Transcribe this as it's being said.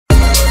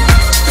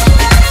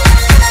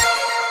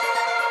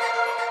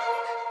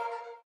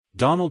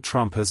Donald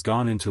Trump has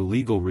gone into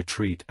legal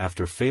retreat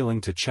after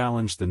failing to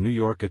challenge the New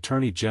York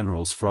Attorney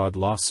General's fraud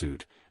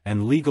lawsuit,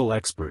 and legal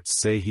experts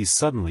say he's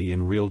suddenly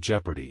in real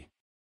jeopardy.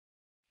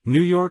 New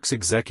York's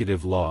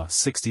Executive Law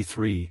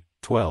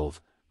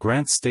 63:12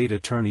 grants state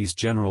attorneys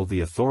general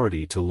the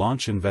authority to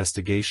launch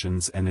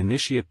investigations and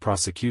initiate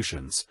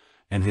prosecutions,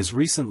 and his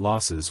recent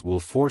losses will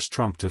force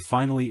Trump to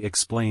finally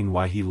explain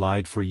why he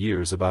lied for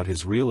years about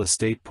his real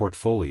estate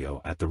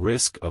portfolio at the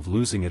risk of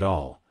losing it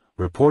all,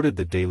 reported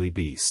the Daily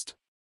Beast.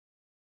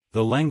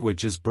 The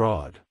language is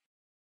broad.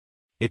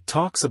 It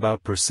talks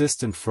about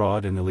persistent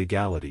fraud and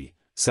illegality,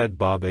 said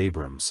Bob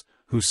Abrams,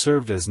 who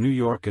served as New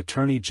York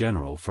Attorney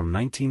General from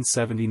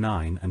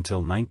 1979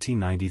 until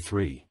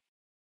 1993.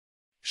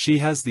 She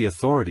has the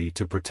authority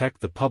to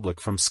protect the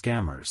public from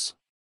scammers.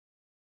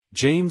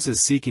 James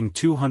is seeking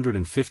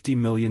 $250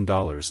 million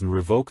and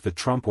revoke the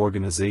Trump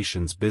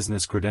Organization's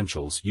business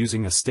credentials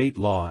using a state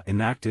law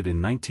enacted in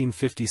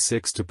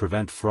 1956 to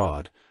prevent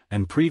fraud,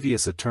 and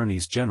previous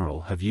attorneys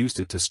general have used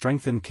it to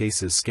strengthen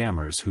cases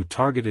scammers who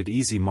targeted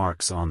easy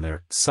marks on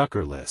their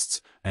sucker lists,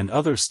 and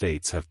other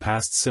states have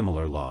passed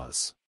similar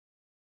laws.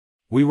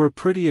 We were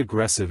pretty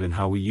aggressive in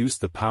how we used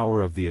the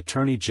power of the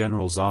Attorney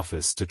General's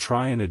office to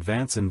try and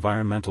advance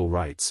environmental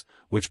rights,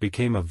 which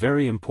became a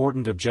very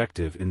important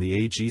objective in the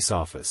AG's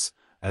office,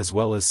 as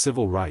well as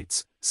civil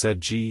rights, said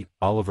G.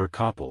 Oliver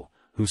Koppel,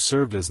 who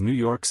served as New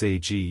York's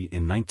AG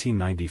in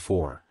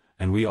 1994,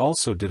 and we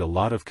also did a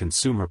lot of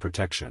consumer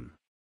protection.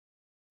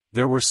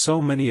 There were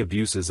so many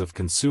abuses of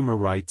consumer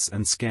rights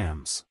and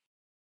scams.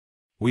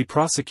 We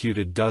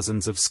prosecuted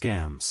dozens of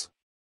scams.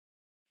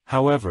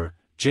 However,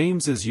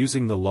 James is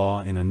using the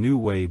law in a new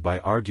way by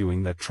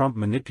arguing that Trump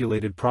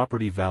manipulated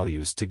property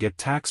values to get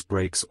tax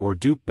breaks or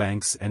dupe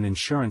banks and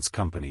insurance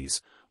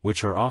companies,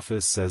 which her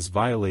office says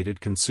violated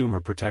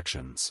consumer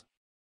protections.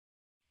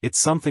 It's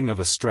something of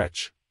a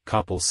stretch,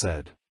 Koppel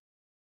said.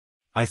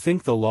 I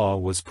think the law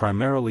was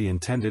primarily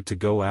intended to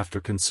go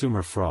after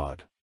consumer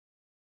fraud.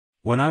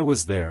 When I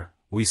was there,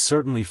 we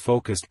certainly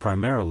focused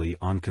primarily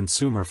on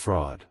consumer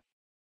fraud.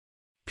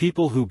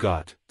 People who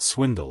got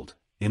swindled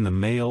in the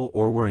mail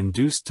or were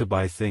induced to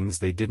buy things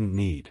they didn't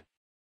need.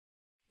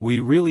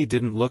 We really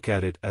didn't look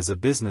at it as a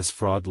business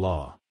fraud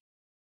law.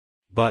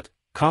 But,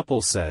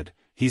 Koppel said,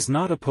 he's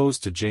not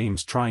opposed to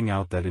James trying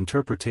out that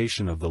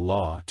interpretation of the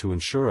law to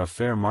ensure a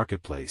fair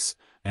marketplace,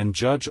 and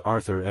Judge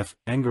Arthur F.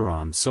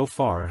 Engoron so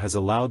far has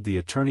allowed the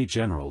Attorney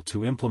General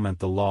to implement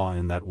the law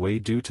in that way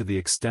due to the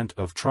extent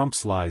of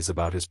Trump's lies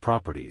about his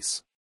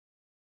properties.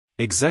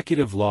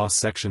 Executive Law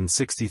Section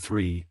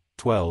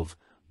 63:12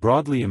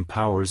 broadly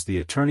empowers the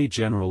Attorney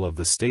General of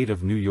the State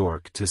of New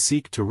York to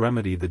seek to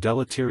remedy the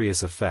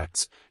deleterious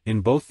effects,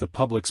 in both the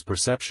public's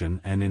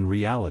perception and in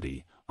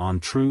reality, on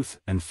truth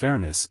and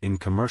fairness in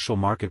commercial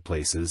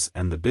marketplaces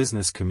and the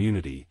business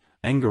community,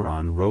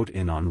 Engoron wrote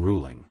in on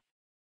ruling.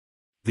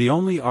 The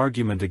only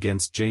argument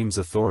against James'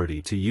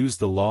 authority to use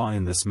the law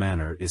in this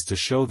manner is to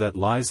show that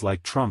lies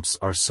like Trump's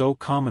are so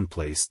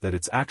commonplace that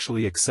it's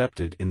actually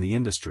accepted in the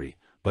industry,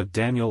 but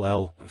Daniel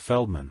L.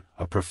 Feldman,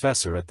 a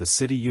professor at the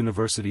City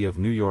University of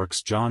New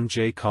York's John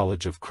Jay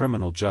College of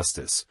Criminal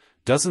Justice,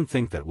 doesn't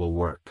think that will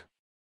work.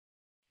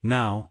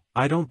 Now,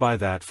 I don't buy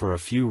that for a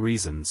few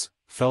reasons,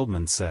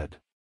 Feldman said.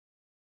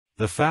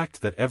 The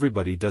fact that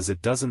everybody does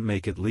it doesn't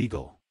make it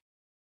legal.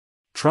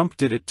 Trump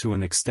did it to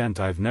an extent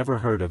I've never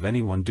heard of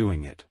anyone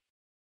doing it.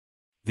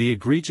 The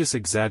egregious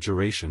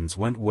exaggerations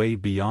went way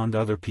beyond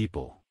other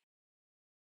people.